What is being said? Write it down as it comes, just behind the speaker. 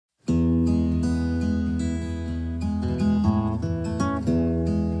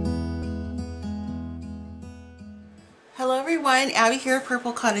everyone, Abby here at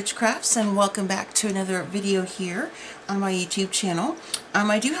Purple Cottage Crafts, and welcome back to another video here on my YouTube channel.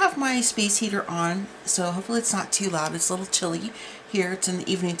 I do have my space heater on, so hopefully it's not too loud. It's a little chilly here. It's in the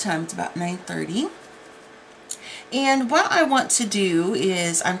evening time. It's about 9:30. And what I want to do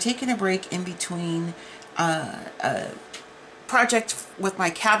is I'm taking a break in between a project with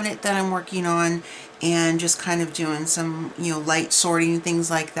my cabinet that I'm working on and just kind of doing some, light sorting and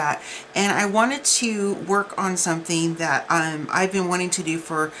things like that. And I wanted to work on something that I've been wanting to do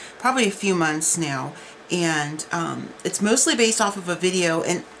for probably a few months now. And it's mostly based off of a video.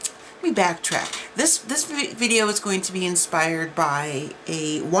 And let me backtrack. This video is going to be inspired by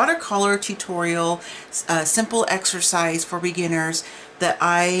a watercolor tutorial, a simple exercise for beginners that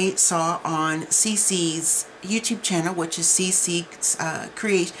I saw on CeeCee's YouTube channel, which is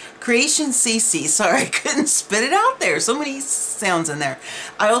CeeCeeCreations CeeCee. Sorry, I couldn't spit it out there. So many sounds in there.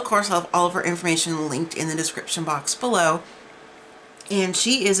 I will, of course, have all of her information linked in the description box below. And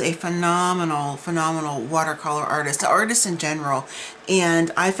she is a phenomenal watercolor artist in general.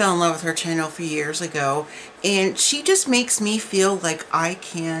 And I fell in love with her channel a few years ago. And she just makes me feel like I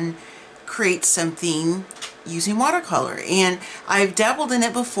can create something using watercolor. And I've dabbled in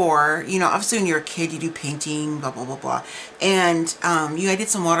it before. Obviously when you're a kid you do painting, blah blah blah blah. And I did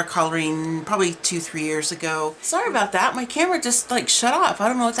some watercoloring probably 2-3 years ago. Sorry about that, my camera just like shut off. I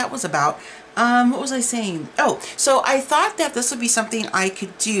don't know what that was about. What was I saying? Oh, so I thought that this would be something I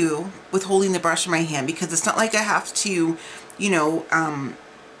could do with holding the brush in my hand, because it's not like I have to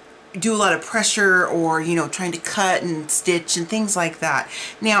do a lot of pressure or trying to cut and stitch and things like that.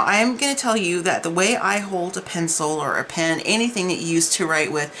 Now I am going to tell you that the way I hold a pencil or a pen, anything that you use to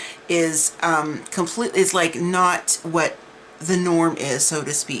write with, is is like not what the norm is, so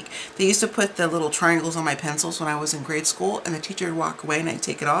to speak. They used to put the little triangles on my pencils when I was in grade school, and the teacher would walk away and I'd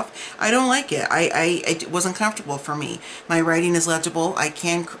take it off. I don't like it. It wasn't comfortable for me. My writing is legible. I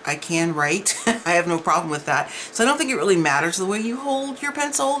can write. I have no problem with that. So I don't think it really matters the way you hold your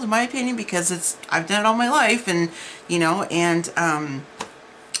pencil, in my opinion, because I've done it all my life, and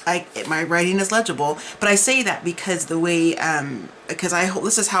my writing is legible. But I say that because the way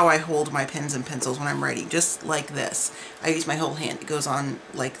this is how I hold my pens and pencils when I'm writing, just like this. I use my whole hand. It goes on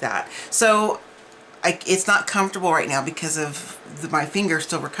like that. So it's not comfortable right now because of my fingers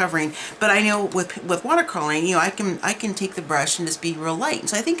still recovering. But I know with watercoloring, I can take the brush and just be real light.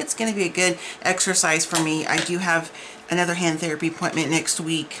 So I think it's going to be a good exercise for me. I do have another hand therapy appointment next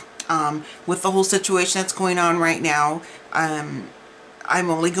week. With the whole situation that's going on right now, I'm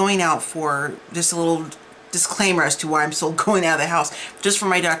only going out for just a little disclaimer as to why I'm still going out of the house, just for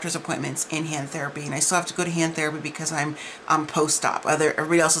my doctor's appointments and hand therapy. And I still have to go to hand therapy because I'm post-op.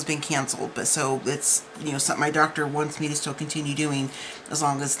 Everybody else has been canceled, but so it's something my doctor wants me to still continue doing as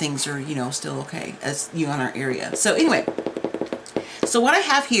long as things are still okay as in our area. So anyway. So what I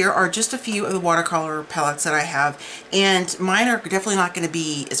have here are just a few of the watercolor palettes that I have, and mine are definitely not going to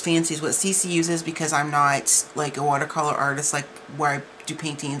be as fancy as what CeeCee uses, because I'm not like a watercolor artist like where I do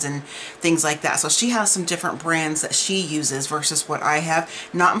paintings and things like that. So she has some different brands that she uses versus what I have.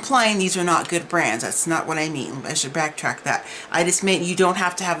 Not implying these are not good brands. That's not what I mean. I should backtrack that. I just meant you don't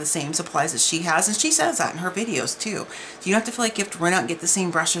have to have the same supplies as she has, and she says that in her videos too. So you don't have to feel like you have to run out and get the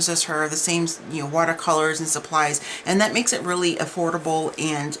same brushes as her, the same watercolors and supplies, and that makes it really affordable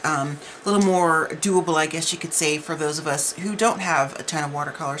and a little more doable, I guess you could say, for those of us who don't have a ton of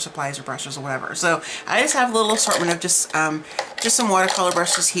watercolor supplies or brushes or whatever. So I just have a little assortment of just some watercolor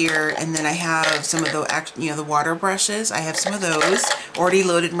brushes here, and then I have some of the water brushes. I have some of those already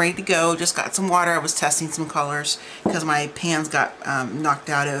loaded and ready to go. Just got some water. I was testing some colors because my pans got knocked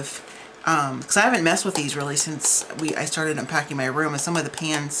out of, because I haven't messed with these really since I started unpacking my room, and some of the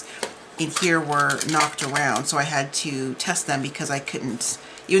pans in here were knocked around, so I had to test them because I couldn't,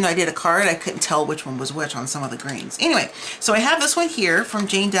 even though I did a card, I couldn't tell which one was which on some of the grains. Anyway, so I have this one here from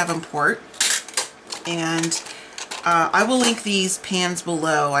Jane Davenport, and I will link these pans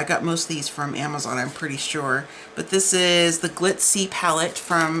below. I got most of these from Amazon, I'm pretty sure. But this is the Glitz Sea palette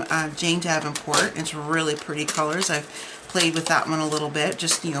from Jane Davenport. It's really pretty colors. I've played with that one a little bit,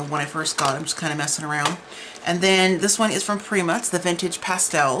 just when I first got them, just kind of messing around. And then this one is from Prima. It's the Vintage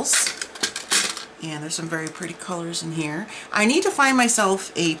Pastels. And there's some very pretty colors in here. I need to find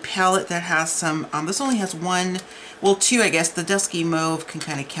myself a palette that has some, this only has one, well, two, I guess. The dusky mauve can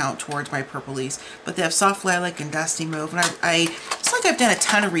kind of count towards my purplies, but they have soft lilac and dusty mauve. And it's like I've done a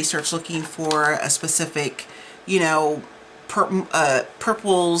ton of research looking for a specific,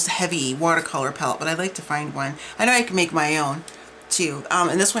 purples heavy watercolor palette, but I'd like to find one. I know I can make my own too.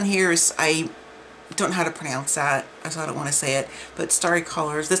 And this one here is, don't know how to pronounce that, so I don't want to say it, but Starry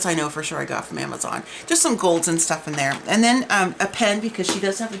Colors. This I know for sure I got from Amazon. Just some golds and stuff in there. And then a pen, because she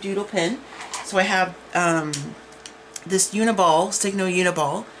does have a doodle pen. So I have this Uniball, Signo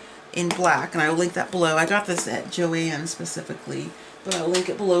Uniball in black, and I will link that below. I got this at Joann specifically, but I'll link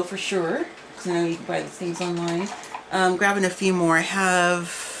it below for sure, because I know you can buy these things online. Grabbing a few more. I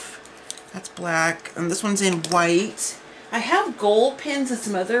have, that's black, and this one's in white. I have gold pins and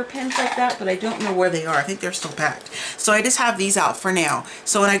some other pins like that, but I don't know where they are. I think they're still packed. So I just have these out for now.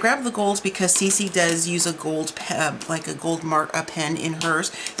 So when I grab the golds, because CeeCee does use a gold pen, like a gold pen in hers,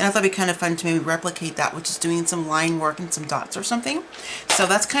 and I thought it'd be kind of fun to maybe replicate that, which is doing some line work and some dots or something. So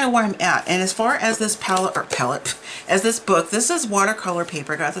that's kind of where I'm at. And as far as this as this book, this is watercolor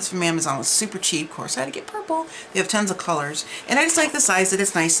paper. I got this from Amazon. It's super cheap. Of course, I had to get purple. They have tons of colors. And I just like the size that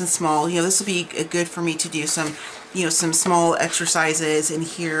it's nice and small. You know, this will be good for me to do some, you know, some small exercises in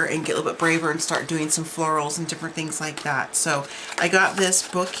here and get a little bit braver and start doing some florals and different things like that. So I got this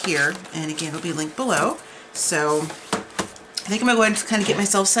book here, and again, it'll be linked below. So I think I'm going to go ahead and kind of get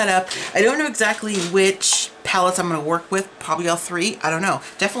myself set up. I don't know exactly which palettes I'm going to work with. Probably all three. I don't know.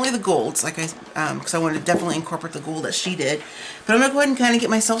 Definitely the golds, like because I want to definitely incorporate the gold that she did. But I'm going to go ahead and kind of get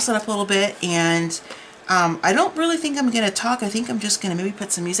myself set up a little bit, and I don't really think I'm going to talk. I think I'm just going to maybe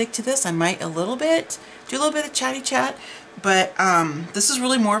put some music to this. I might a little bit, do a little bit of chatty chat, but this is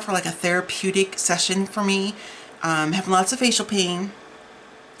really more for like a therapeutic session for me. Having lots of facial pain,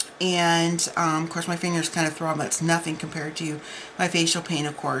 and of course my fingers kind of throb. That's nothing compared to my facial pain,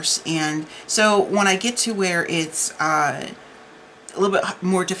 of course. And so when I get to where it's a little bit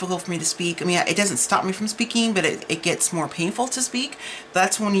more difficult for me to speak. I mean, it doesn't stop me from speaking, but it gets more painful to speak.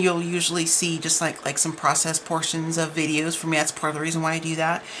 That's when you'll usually see just like some processed portions of videos. For me, that's part of the reason why I do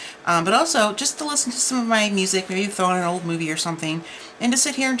that. But also just to listen to some of my music, maybe throw on an old movie or something, and to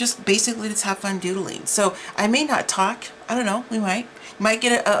sit here and just basically just have fun doodling. So I may not talk. I don't know. We might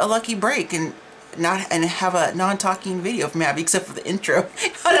get a lucky break and have a non-talking video from Abby, except for the intro.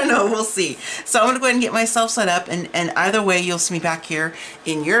 I don't know, we'll see. So I'm gonna go ahead and get myself set up, and either way you'll see me back here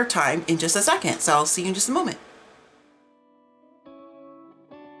in your time in just a second. So I'll see you in just a moment.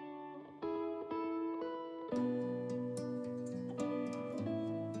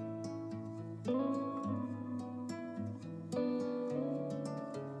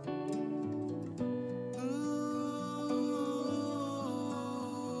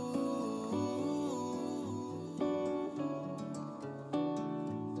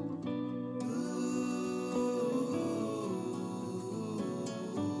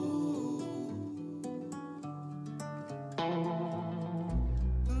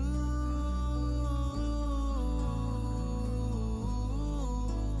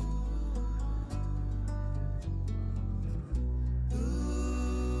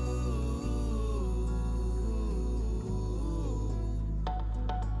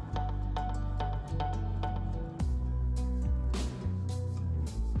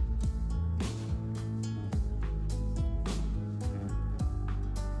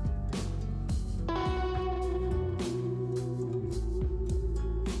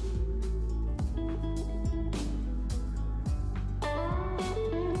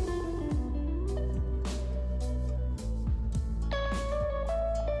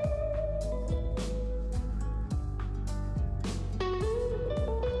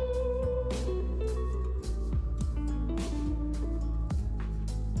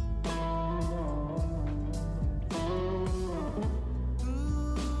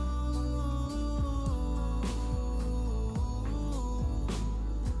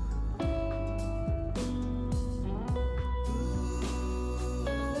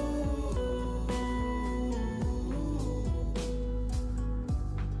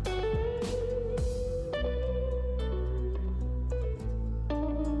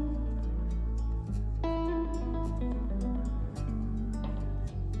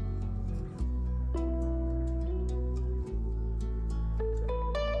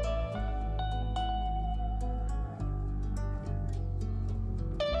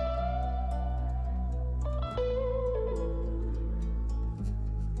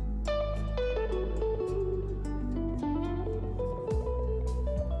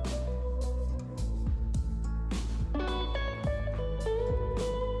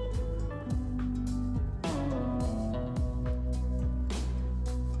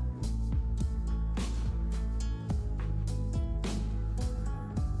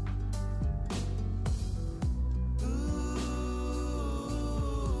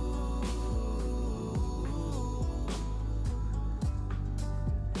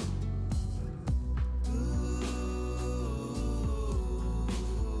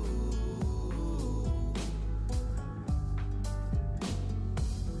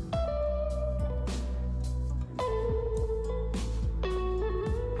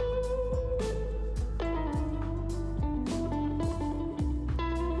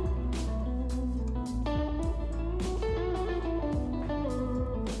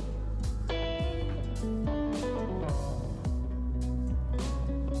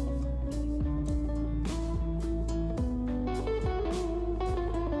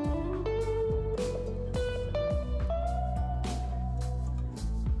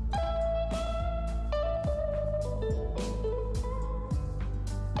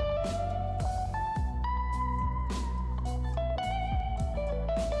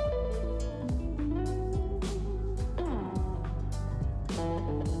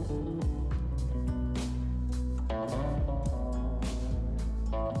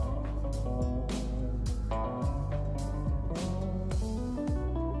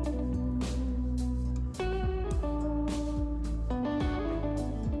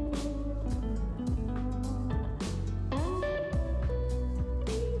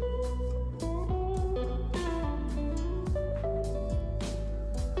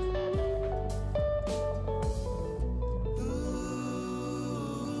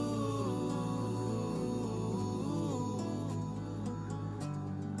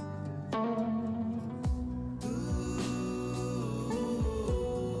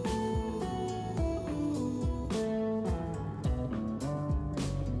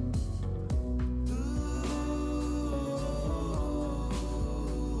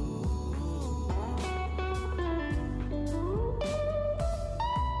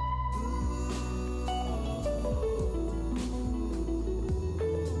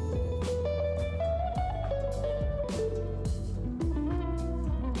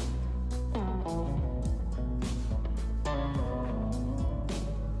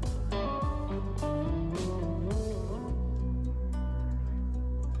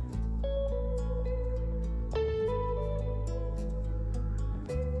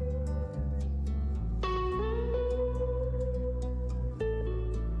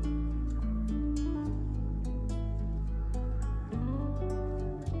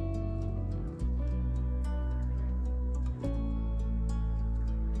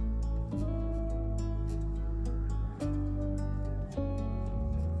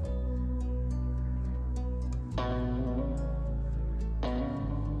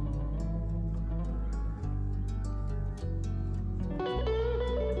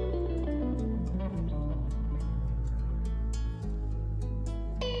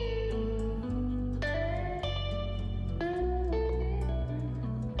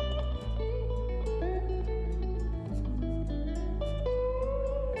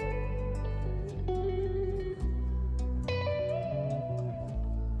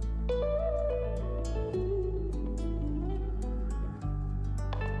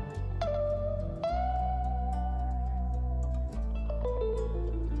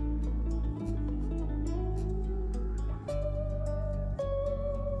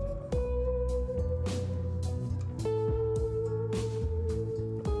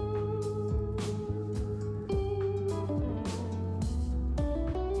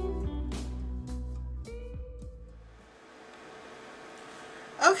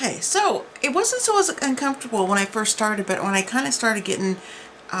 Okay, so it wasn't so as uncomfortable when I first started, but when I kind of started getting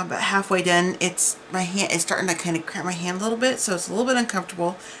about halfway done, my hand is starting to kind of cramp my hand a little bit, so it's a little bit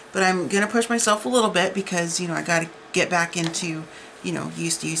uncomfortable, but I'm gonna push myself a little bit because, you know, I got to get back into, you know,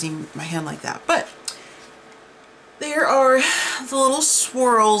 used to using my hand like that. But there are the little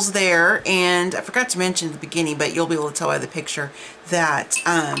swirls there, and I forgot to mention at the beginning, but you'll be able to tell by the picture that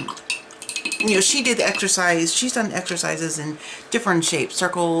you know, she did the exercise. She's done exercises in different shapes,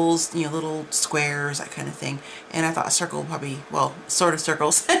 circles, you know, little squares, that kind of thing. And I thought a circle probably, well, sort of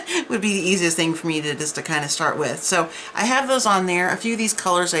circles would be the easiest thing for me to just to kind of start with. So I have those on there. A few of these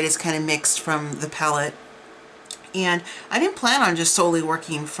colors I just kind of mixed from the palette. And I didn't plan on just solely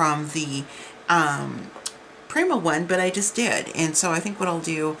working from the Prima one, but I just did. And so I think what I'll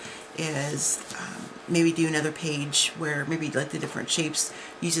do is maybe do another page where maybe like the different shapes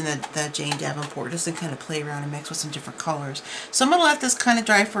using the Jane Davenport, just to kind of play around and mix with some different colors. So I'm going to let this kind of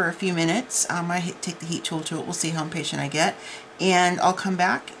dry for a few minutes. I take the heat tool to it. We'll see how impatient I get. And I'll come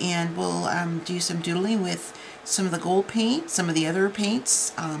back and we'll do some doodling with some of the gold paint, some of the other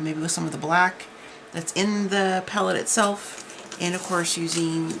paints, maybe with some of the black that's in the palette itself, and of course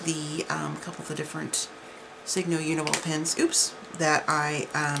using the couple of the different Signo Uniball pens, oops, that I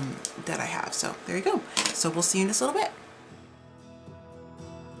have. So there you go. So we'll see you in just a little bit.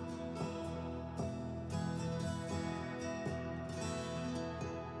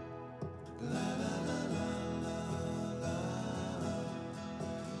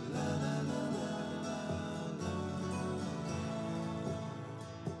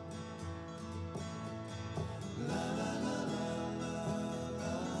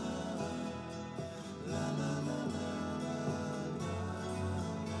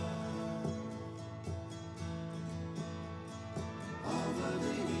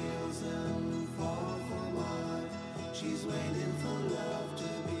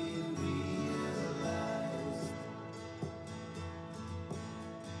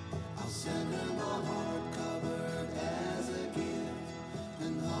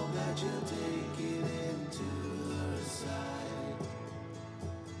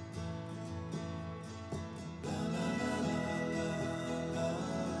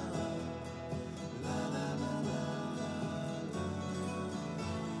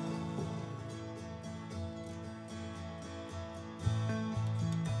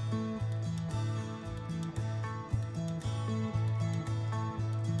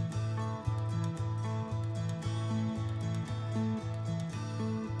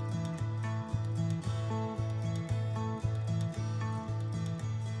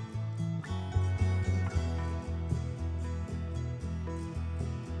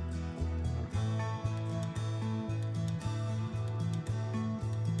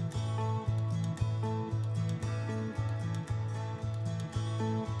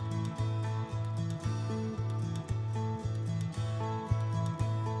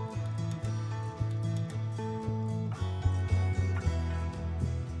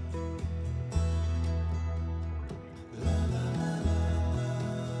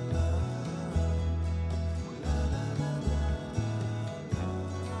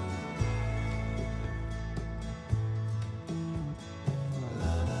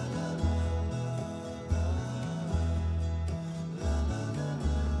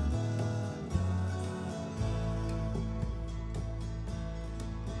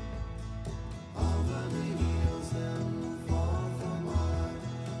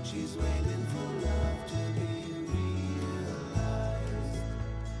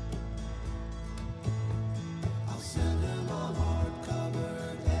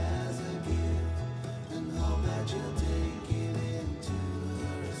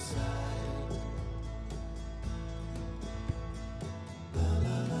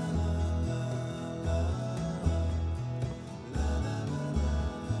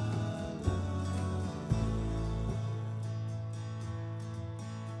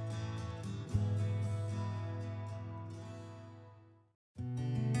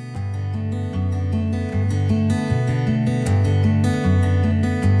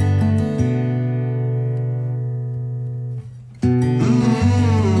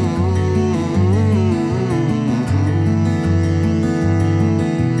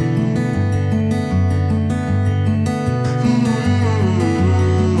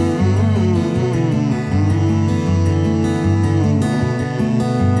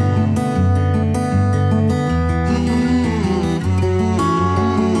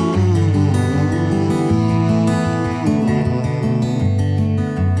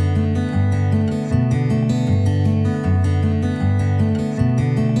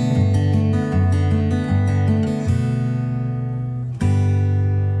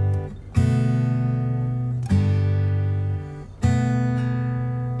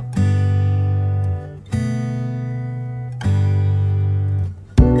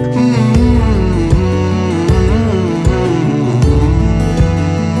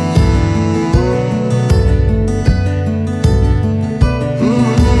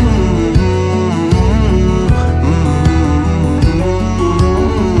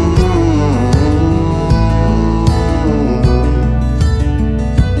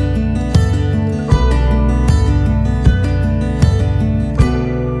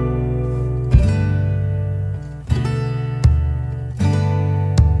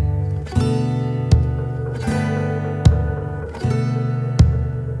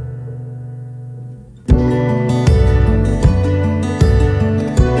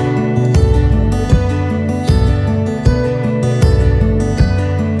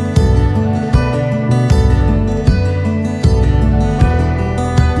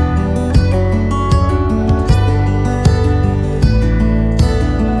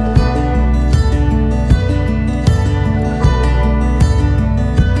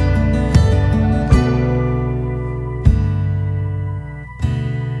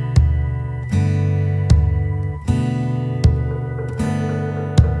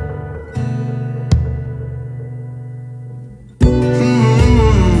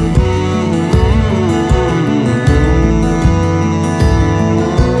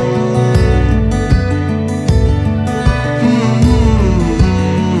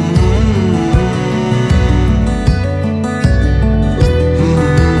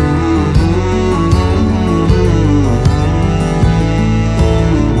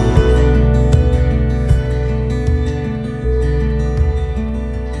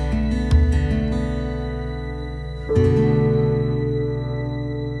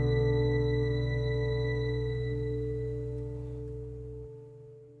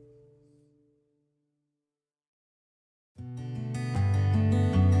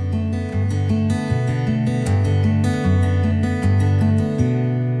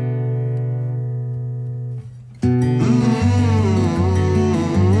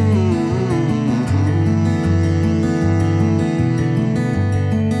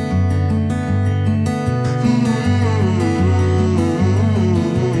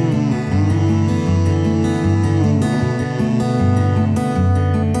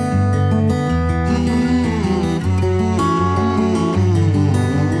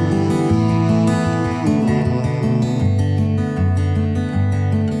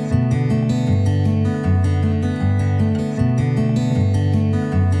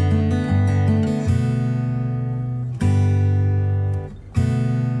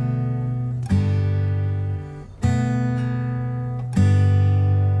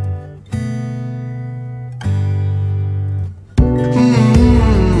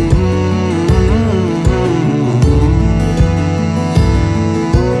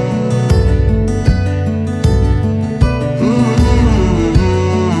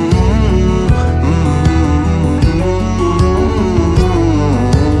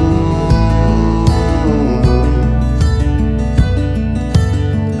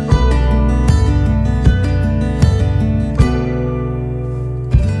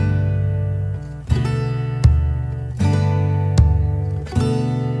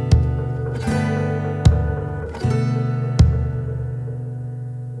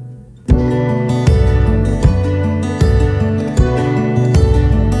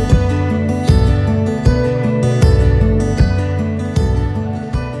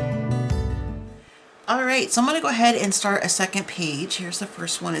 right, so I'm going to go ahead and start a second page. Here's the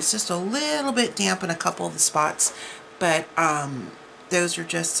first one. It's just a little bit damp in a couple of the spots, but those are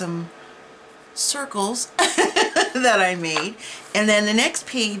just some circles that I made. And then the next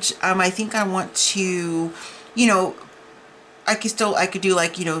page, I think I want to, you know, I could do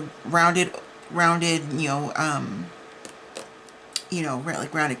like, you know, rounded,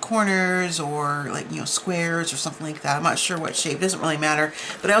 like rounded corners, or like, you know, squares or something like that. I'm not sure what shape, it doesn't really matter.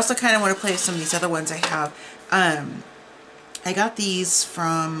 But I also kind of want to play with some of these other ones I have. I got these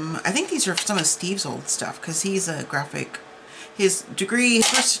from, I think these are some of Steve's old stuff, because he's a graphic, his degree,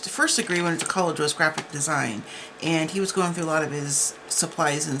 his first degree when he went to college was graphic design, and he was going through a lot of his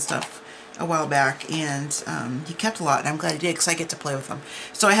supplies and stuff a while back, and he kept a lot, and I'm glad he did, because I get to play with them.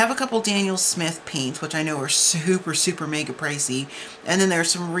 So I have a couple Daniel Smith paints, which I know are super, super mega pricey, and then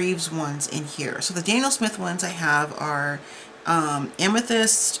there's some Reeves ones in here. So the Daniel Smith ones I have are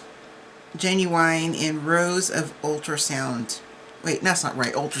Amethyst, Genuine, and Rose of Ultrasound. Wait, that's not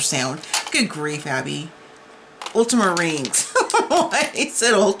right, Ultrasound. Good grief, Abby. Ultramarines. I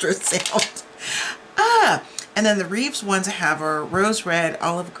said ultrasound. And then the Reeves ones I have are Rose Red,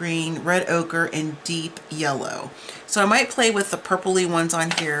 Olive Green, Red Ochre, and Deep Yellow. So I might play with the purpley ones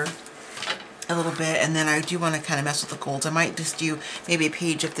on here a little bit, and then I do want to kind of mess with the golds. I might just do maybe a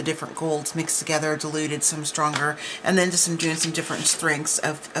page of the different golds mixed together, diluted, some stronger, and then just doing some different strengths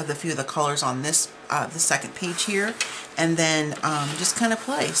of the few of the colors on this the second page here, and then just kind of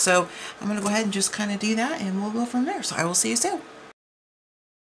play. So I'm going to go ahead and just kind of do that, and we'll go from there. So I will see you soon.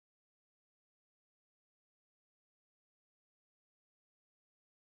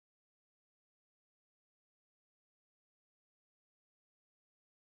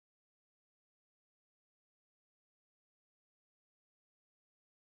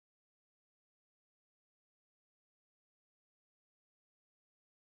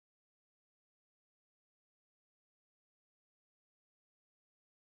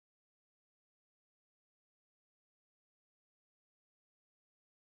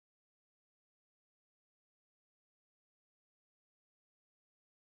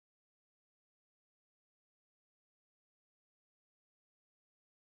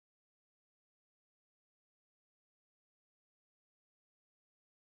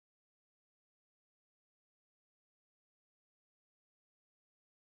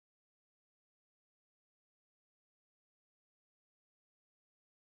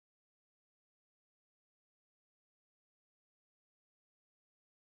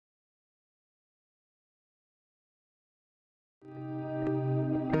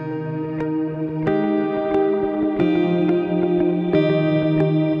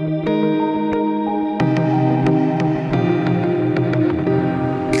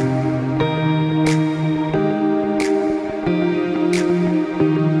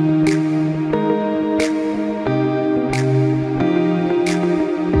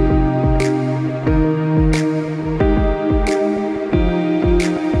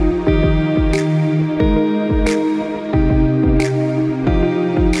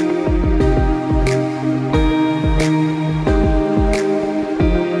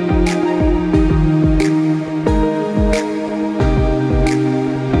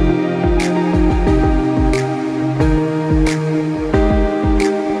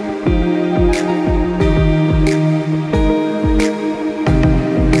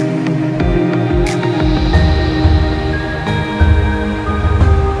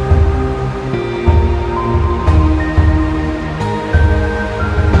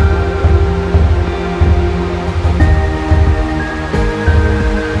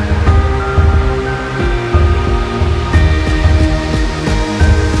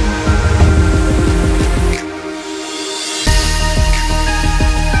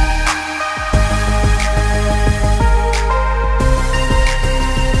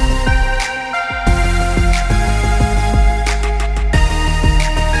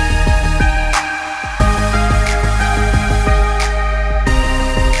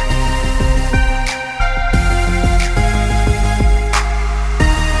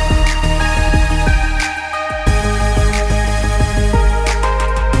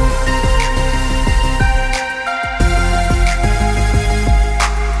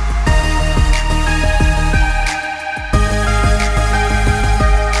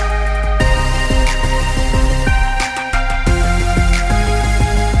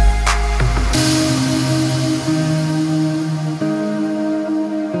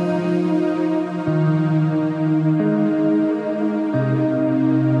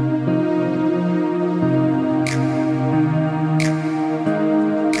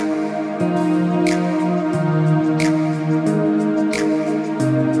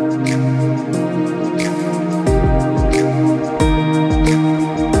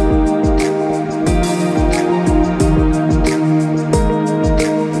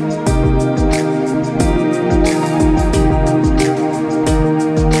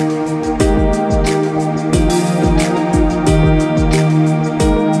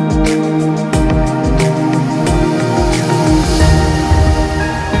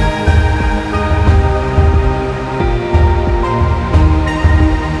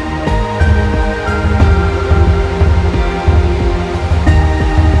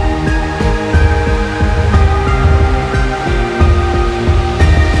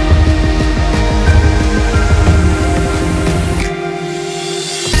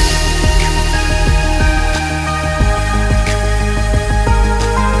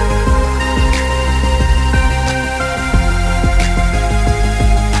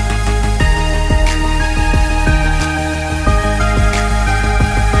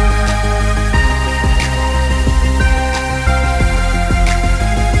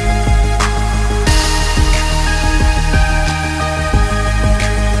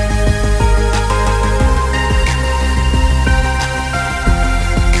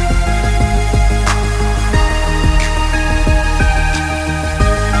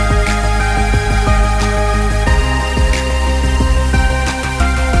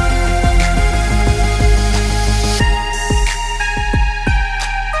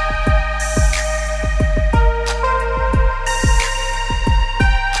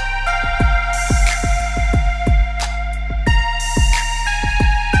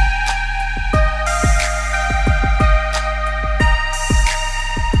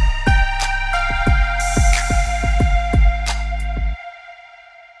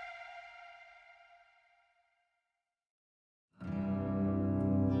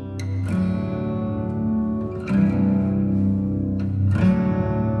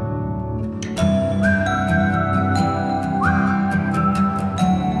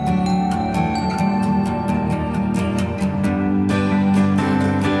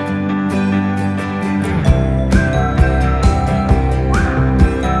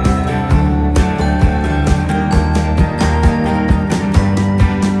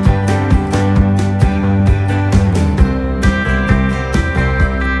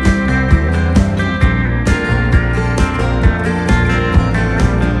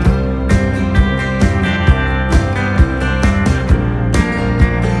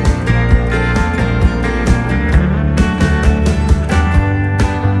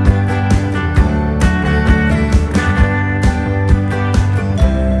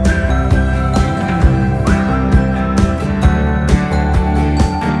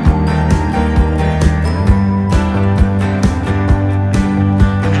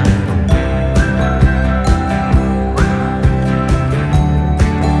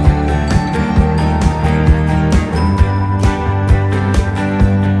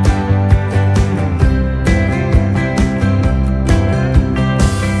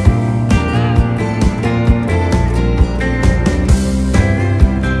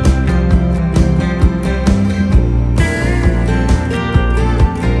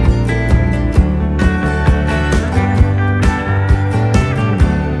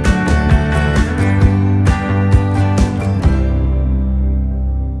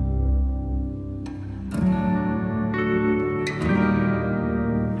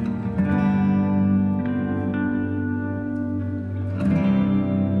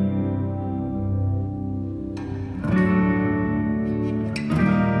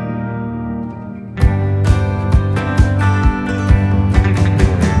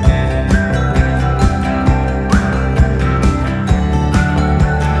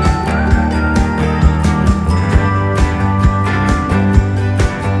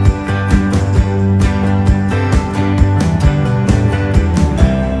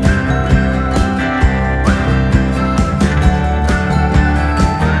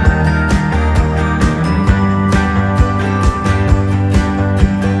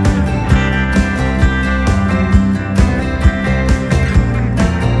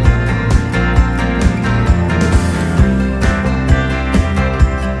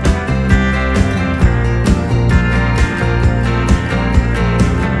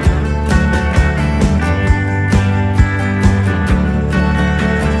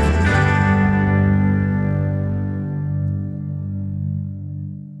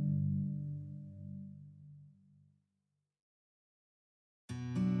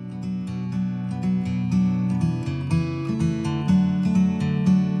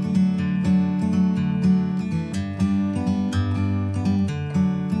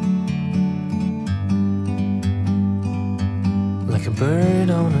 bird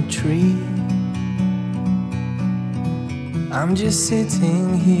on a tree. I'm just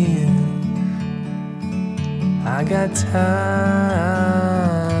sitting here. I got time,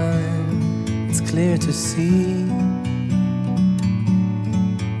 it's clear to see.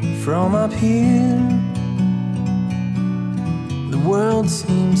 From up here, the world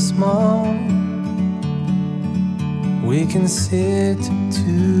seems small. We can sit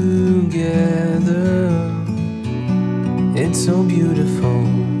together. It's so beautiful,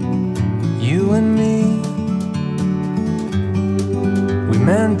 you and me. We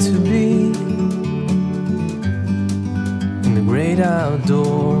meant to be in the great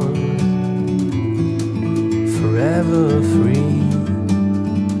outdoors, forever free.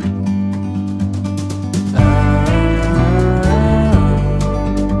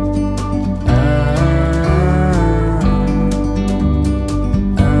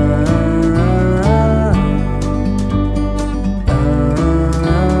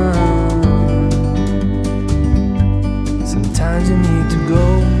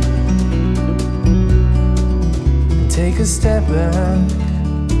 A step back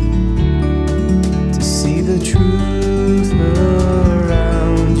to see the truth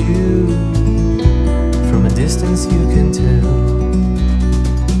around you. From a distance you can tell.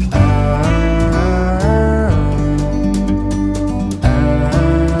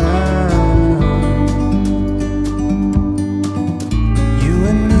 You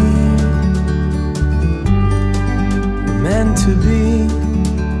and me were meant to be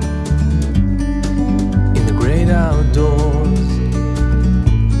in the great outdoors,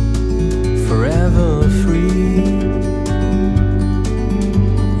 forever free.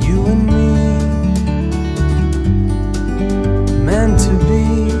 You and me, meant to be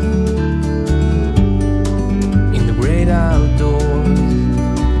in the great outdoors,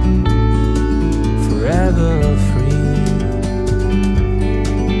 forever free.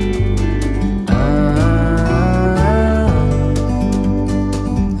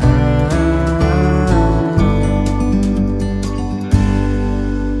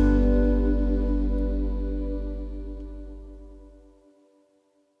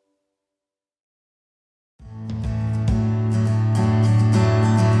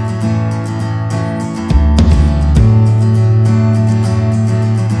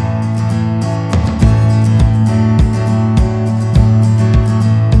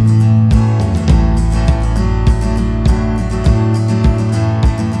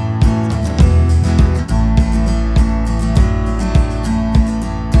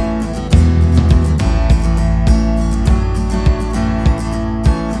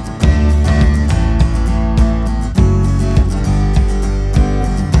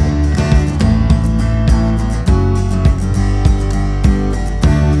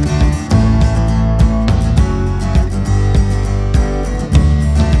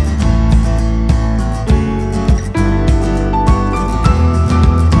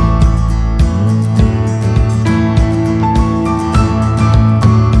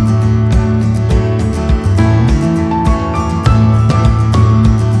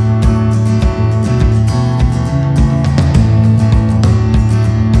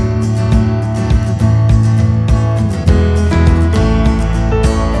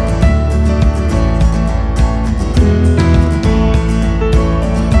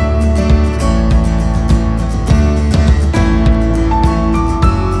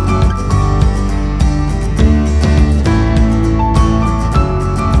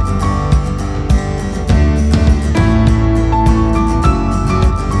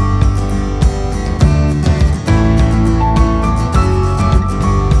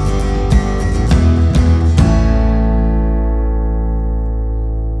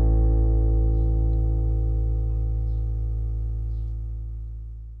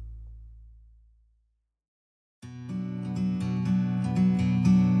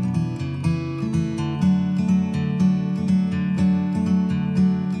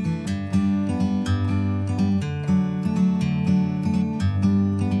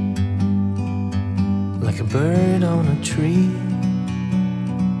 Bird on a tree.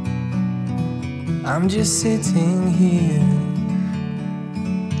 I'm just sitting here.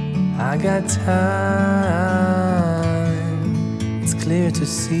 I got time, it's clear to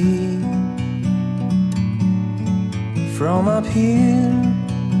see. From up here,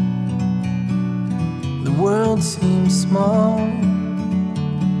 the world seems small.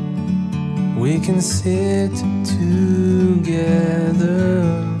 We can sit together.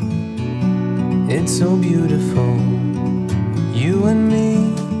 It's so beautiful, you and me.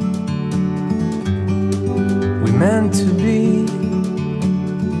 We meant to be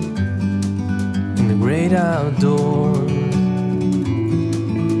in the great outdoors,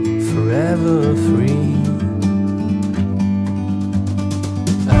 never free.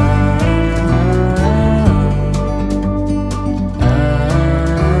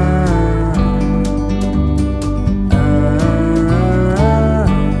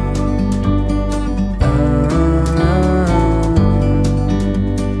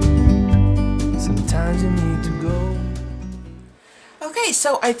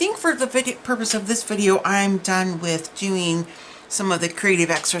 So I think for the purpose of this video, I'm done with doing some of the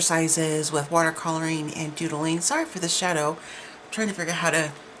creative exercises with watercoloring and doodling. Sorry for the shadow. I'm trying to figure out how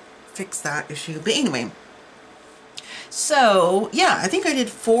to fix that issue. But anyway, so yeah, I think I did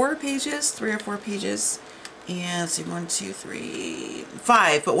 4 pages, 3 or 4 pages. And let's see, 1, 2, 3,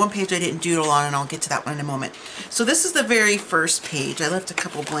 5, but one page I didn't doodle on, and I'll get to that one in a moment. So this is the very first page. I left a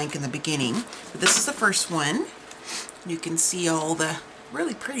couple blank in the beginning, but this is the first one. You can see all the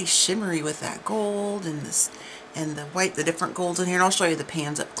really pretty shimmery with that gold and this and the white, the different golds in here, and I'll show you the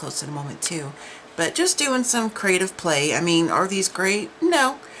pans up close in a moment too. But just doing some creative play. I mean, are these great?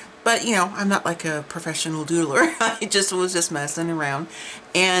 No, but you know, I'm not like a professional doodler. I just was just messing around,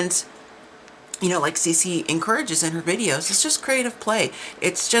 and you know, like CeeCee encourages in her videos, it's just creative play.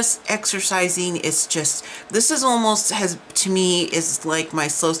 It's just exercising. It's just, this is almost, has, to me, is like my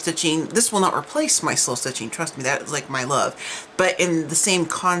slow stitching. This will not replace my slow stitching, trust me, that is like my love. But in the same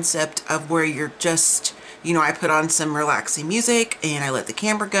concept of where you're just, you know, I put on some relaxing music and I let the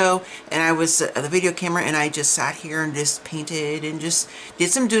camera go, and I was the video camera, and I just sat here and just painted and just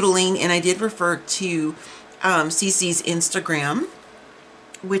did some doodling. And I did refer to CeeCee's Instagram,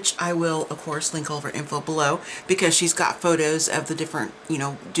 which I will, of course, link over info below, because she's got photos of the different, you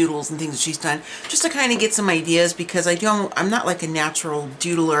know, doodles and things that she's done, just to kind of get some ideas, because I'm not like a natural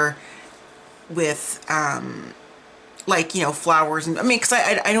doodler with, like, you know, flowers, and I mean, because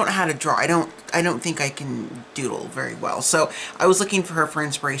I don't know how to draw. I don't think I can doodle very well. So I was looking for her for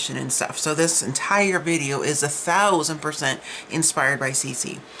inspiration and stuff. So this entire video is 1000% inspired by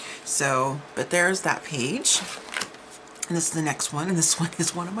CeeCee. So, but there's that page. And this is the next one, and this one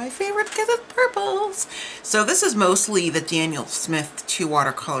is one of my favorite because it's purples. So this is mostly the Daniel Smith 2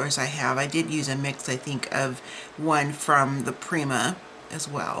 watercolors I have. I did use a mix, I think, of one from the Prima as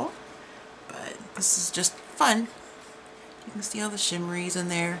well. But this is just fun. You can see all the shimmeries in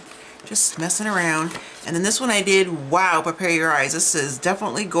there, just messing around. And then this one I did, wow, prepare your eyes. This is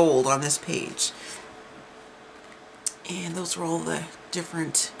definitely gold on this page. And those are all the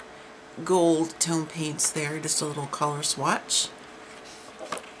different gold tone paints there, just a little color swatch.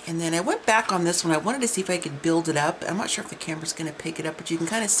 And then I went back on this one. I wanted to see if I could build it up. I'm not sure if the camera's going to pick it up, but you can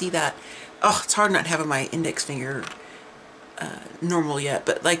kind of see that. Oh, it's hard not having my index finger normal yet,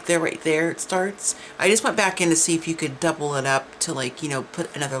 but like there, right there, it starts. I just went back in to see if you could double it up to, like, you know,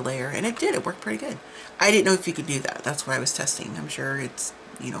 put another layer, and it did. It worked pretty good. I didn't know if you could do that. That's what I was testing. I'm sure it's,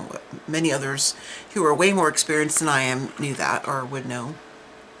 you know, many others who are way more experienced than I am knew that, or would know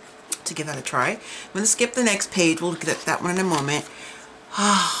to give that a try. I'm going to skip the next page. We'll get at that one in a moment.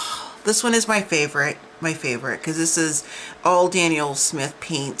 This one is my favorite, because this is all Daniel Smith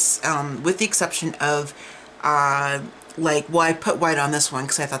paints, with the exception of like, well, I put white on this one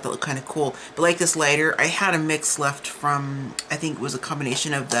because I thought that looked kind of cool, but like this lighter, I had a mix left from, I think it was a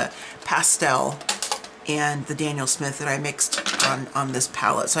combination of the pastel and the Daniel Smith that I mixed on this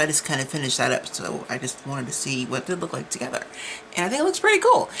palette. So I just kind of finished that up. So I just wanted to see what they look like together. And I think it looks pretty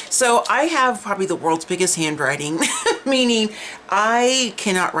cool. So I have probably the world's biggest handwriting, meaning I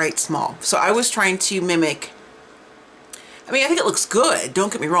cannot write small. So I was trying to mimic, I mean, I think it looks good. Don't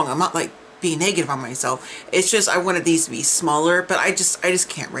get me wrong. I'm not like being negative on myself. It's just I wanted these to be smaller, but I just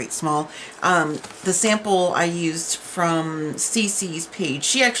can't write small. The sample I used from CeeCee's page,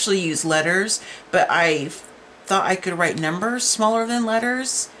 she actually used letters, but I thought I could write numbers smaller than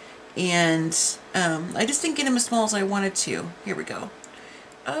letters, and I just didn't get them as small as I wanted to. Here we go.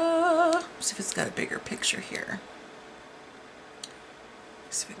 Let's see if it's got a bigger picture here.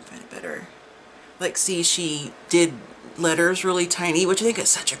 Let's see if I can find it better. Like, see, she did letters really tiny, which I think is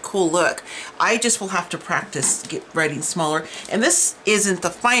such a cool look. I just will have to practice writing smaller. And this isn't the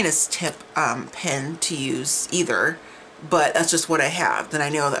finest tip pen to use either, but that's just what I have. Then I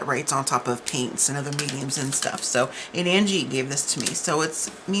know that writes on top of paints and other mediums and stuff. So, and Angie gave this to me, so it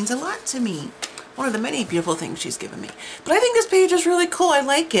means a lot to me. One of the many beautiful things she's given me. But I think this page is really cool. I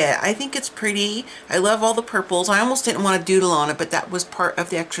like it. I think it's pretty. I love all the purples. I almost didn't want to doodle on it, but that was part of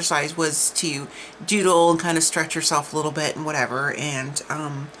the exercise, was to doodle and kind of stretch yourself a little bit and whatever. And,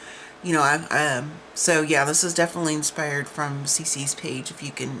 you know, so yeah, this is definitely inspired from CeeCee's page, if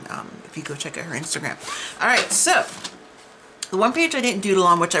you can, if you go check out her Instagram. All right, so the one page I didn't doodle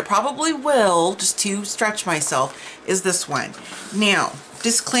on, which I probably will, just to stretch myself, is this one. Now,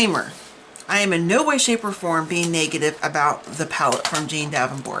 disclaimer. I am in no way, shape, or form being negative about the palette from Jane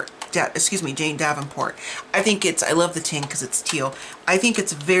Davenport. Jane Davenport. I think it's, I love the tin because it's teal. I think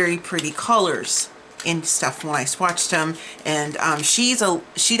it's very pretty colors and stuff when I swatched them. And she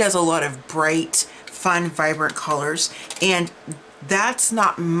does a lot of bright, fun, vibrant colors. And that's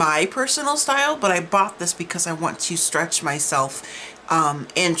not my personal style, but I bought this because I want to stretch myself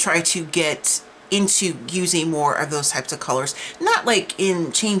and try to get into using more of those types of colors. Not like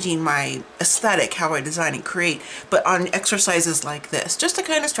in changing my aesthetic, how I design and create, but on exercises like this, just to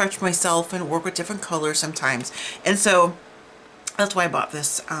kind of stretch myself and work with different colors sometimes. And so that's why I bought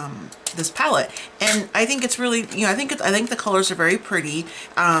this this palette, and I think it's really, you know, I think the colors are very pretty.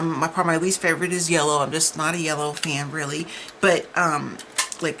 Probably my least favorite is yellow. I'm just not a yellow fan really, but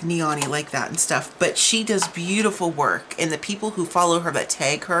like neon-y like that and stuff. But she does beautiful work, and the people who follow her, that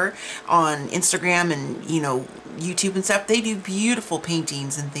tag her on Instagram and, you know, YouTube and stuff, they do beautiful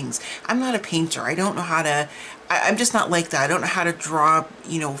paintings and things. I'm not a painter. I don't know how to, I'm just not like that. I don't know how to draw,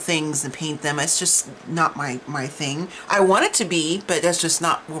 you know, things and paint them. It's just not my thing. I want it to be, but that's just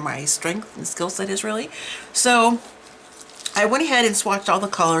not where my strength and skill set is really. So I went ahead and swatched all the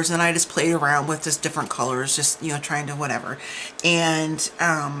colors, and I just played around with just different colors, just, you know, trying to whatever. And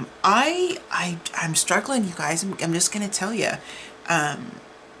I'm struggling, you guys. I'm just gonna tell you,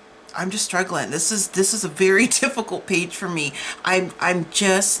 I'm just struggling. This is a very difficult page for me. I'm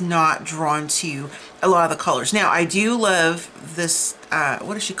just not drawn to a lot of the colors. Now I do love this.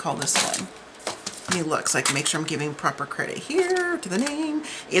 What does she call this one? Let me look so I can make sure I'm giving proper credit here to the name.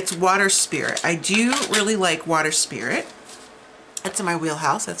 It's Water Spirit. I do really like Water Spirit. That's in my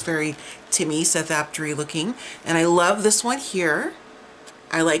wheelhouse. That's very Timmy Southampton looking. And I love this one here.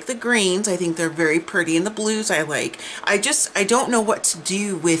 I like the greens. I think they're very pretty. And the blues I like. I don't know what to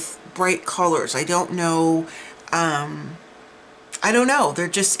do with bright colors. I don't know. I don't know.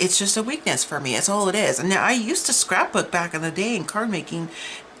 It's just a weakness for me. That's all it is. And now I used to scrapbook back in the day in card making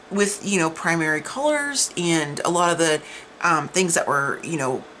with, you know, primary colors and a lot of the things that were, you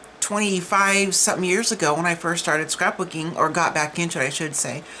know, 25 something years ago when I first started scrapbooking, or got back into it, I should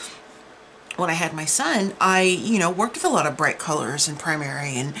say. When I had my son, I, you know, worked with a lot of bright colors in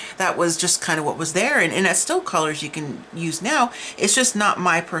primary, and that was just kind of what was there. And that's still colors you can use now. It's just not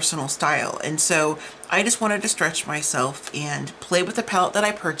my personal style. And so I just wanted to stretch myself and play with the palette that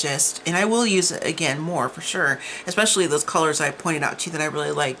I purchased. And I will use it again more for sure, especially those colors I pointed out to you that I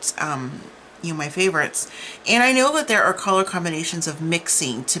really liked. You know, my favorites. And I know that there are color combinations of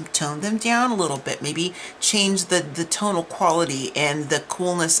mixing to tone them down a little bit, maybe change the tonal quality and the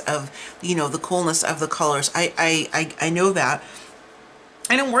coolness of, you know, the coolness of the colors. I know that,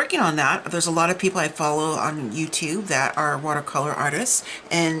 and I'm working on that. There's a lot of people I follow on YouTube that are watercolor artists,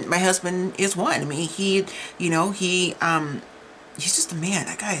 and my husband is one. I mean, he, you know, he's just a man.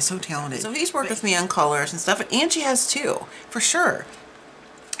 That guy is so talented. So he's worked with me on colors and stuff, and Angie has too, for sure.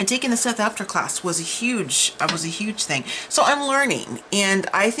 And taking the Seth After class was a huge thing. So I'm learning, and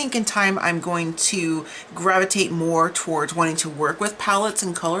I think in time I'm going to gravitate more towards wanting to work with palettes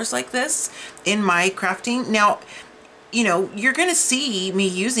and colors like this in my crafting. Now, you know, you're going to see me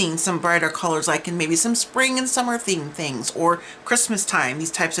using some brighter colors, like in maybe some spring and summer theme things, or Christmas time, these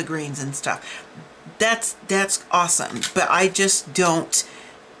types of greens and stuff. That's awesome, but I just don't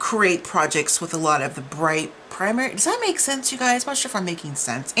create projects with a lot of the bright primary. Does that make sense, you guys? I'm not sure if I'm making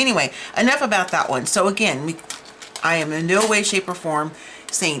sense. Anyway, enough about that one. So again, I am in no way, shape, or form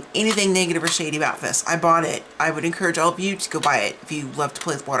saying anything negative or shady about this. I bought it. I would encourage all of you to go buy it if you love to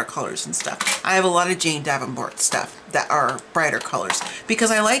play with watercolors and stuff. I have a lot of Jane Davenport stuff that are brighter colors because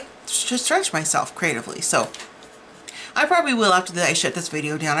I like to stretch myself creatively. So I probably will, after I shut this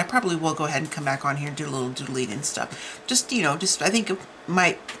video down, I probably will go ahead and come back on here and do a little doodling and stuff. Just, you know, I think it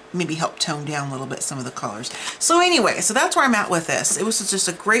might maybe help tone down a little bit some of the colors. So anyway, so that's where I'm at with this. It was just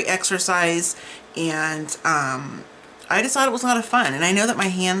a great exercise, and I just thought it was a lot of fun. And I know that my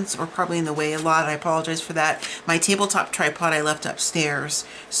hands were probably in the way a lot. I apologize for that. My tabletop tripod I left upstairs,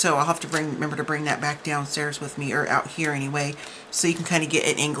 so I'll have to remember to bring that back downstairs with me, or out here anyway, so you can kind of get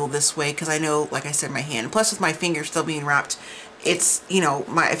an angle this way, because I know, like I said, my hand, plus with my fingers still being wrapped, it's, you know,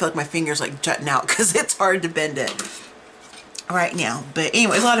 I feel like my fingers like jutting out because it's hard to bend it right now. But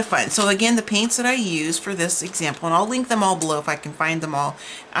anyway, a lot of fun. So again, the paints that I use for this example, and I'll link them all below if I can find them all,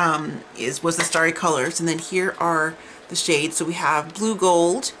 was the Starry colors. And then here are the shades. So we have blue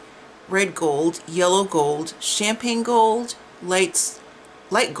gold, red gold, yellow gold, champagne gold, light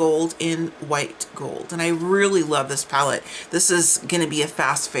gold, and white gold. And I really love this palette. This is going to be a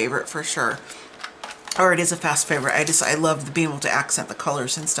fast favorite for sure. Or it is a fast favorite. I love being able to accent the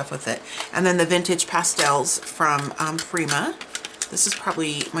colors and stuff with it. And then the Vintage Pastels from Prima. This is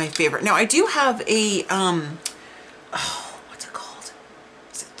probably my favorite. Now I do have a, oh, what's it called?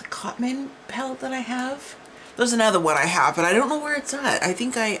 Is it the Cotman palette that I have? There's another one I have, but I don't know where it's at. I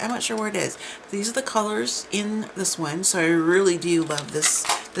think I'm not sure where it is. But these are the colors in this one, so I really do love this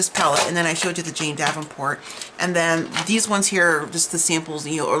palette. And then I showed you the Jane Davenport, and then these ones here are just the samples,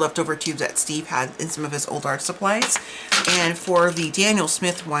 you know, or leftover tubes that Steve had in some of his old art supplies. And for the Daniel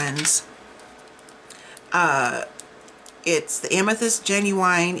Smith ones, it's the Amethyst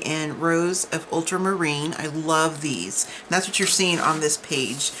Genuine and Rose of Ultramarine. I love these. And that's what you're seeing on this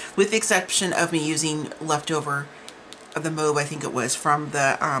page, with the exception of me using leftover of the mauve, I think it was, from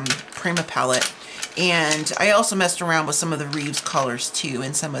the Prima palette. And I also messed around with some of the Reeves colors too,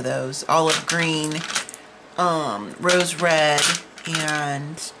 and some of those. Olive green, rose red,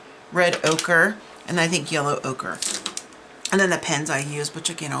 and red ochre, and I think yellow ochre. And then the pens I use, which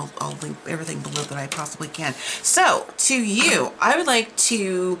again, I'll link everything below that I possibly can. So, to you, I would like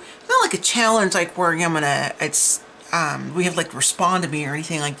to, not like a challenge like where I'm gonna, we have like respond to me or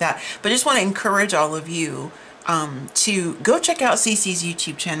anything like that, but I just want to encourage all of you to go check out CeeCee's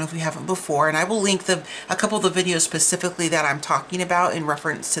YouTube channel if you haven't before, and I will link a couple of the videos specifically that I'm talking about in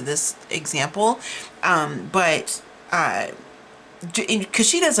reference to this example. Because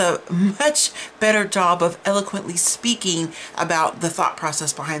she does a much better job of eloquently speaking about the thought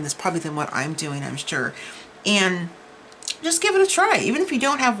process behind this probably than what I'm doing, I'm sure. And just give it a try, even if you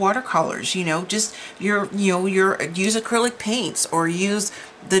don't have watercolors, you know, just use acrylic paints, or use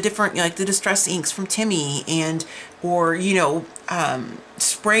the different, like the distress inks from Timmy, and or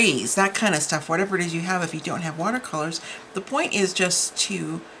sprays, that kind of stuff, whatever it is you have. If you don't have watercolors, the point is just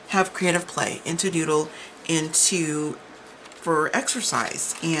to have creative play, and to doodle, and for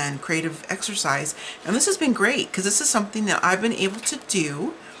exercise and creative exercise. And this has been great because this is something that I've been able to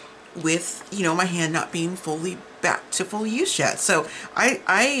do with, you know, my hand not being fully back to full use yet. So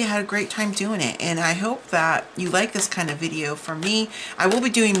I had a great time doing it, and I hope that you like this kind of video from me. I will be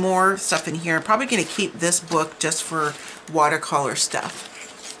doing more stuff in here. I'm probably going to keep this book just for watercolor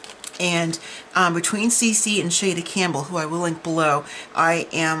stuff. And between CeeCee and Shada Campbell, who I will link below, I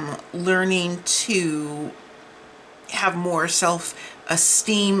am learning to have more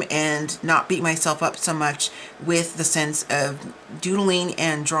self-esteem and not beat myself up so much with the sense of doodling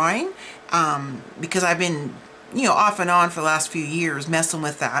and drawing, because I've been, you know, off and on for the last few years messing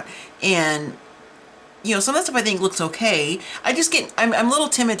with that. And you know, some of the stuff I think looks okay. I'm a little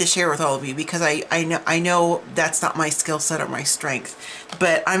timid to share with all of you because I know that's not my skill set or my strength,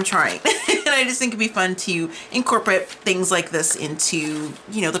 but I'm trying. And I just think it'd be fun to incorporate things like this into,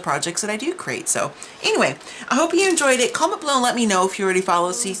 you know, the projects that I do create. So anyway, I hope you enjoyed it. Comment below and let me know if you already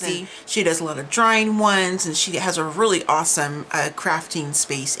follow CeeCee. She does a lot of drawing ones, and she has a really awesome crafting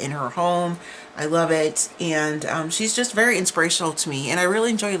space in her home. I love it, and she's just very inspirational to me, and I really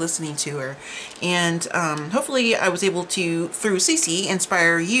enjoy listening to her. And hopefully I was able to, through CeeCee,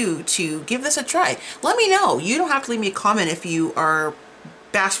 inspire you to give this a try. Let me know. You don't have to leave me a comment if you are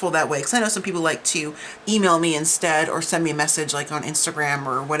bashful that way, because I know some people like to email me instead, or send me a message like on Instagram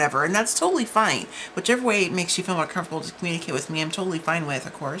or whatever, and that's totally fine. Whichever way makes you feel more comfortable to communicate with me, I'm totally fine with,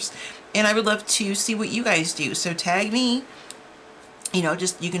 of course. And I would love to see what you guys do, so tag me. You know,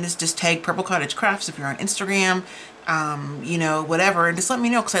 you can just tag Purple Cottage Crafts if you're on Instagram, you know, whatever, and just let me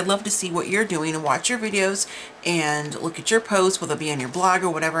know, because I'd love to see what you're doing and watch your videos and look at your posts, whether it be on your blog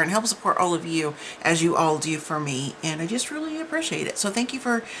or whatever, and help support all of you as you all do for me. And I just really appreciate it. So thank you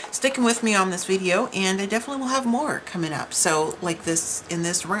for sticking with me on this video, and I definitely will have more coming up, so like this, in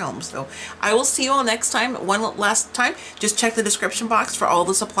this realm. So I will see you all next time. One last time, just check the description box for all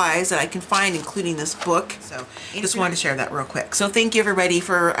the supplies that I can find, including this book. So just wanted to share that real quick. So thank you everybody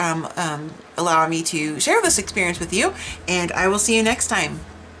for allowing me to share this experience with you, and I will see you next time.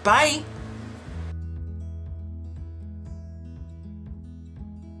 Bye.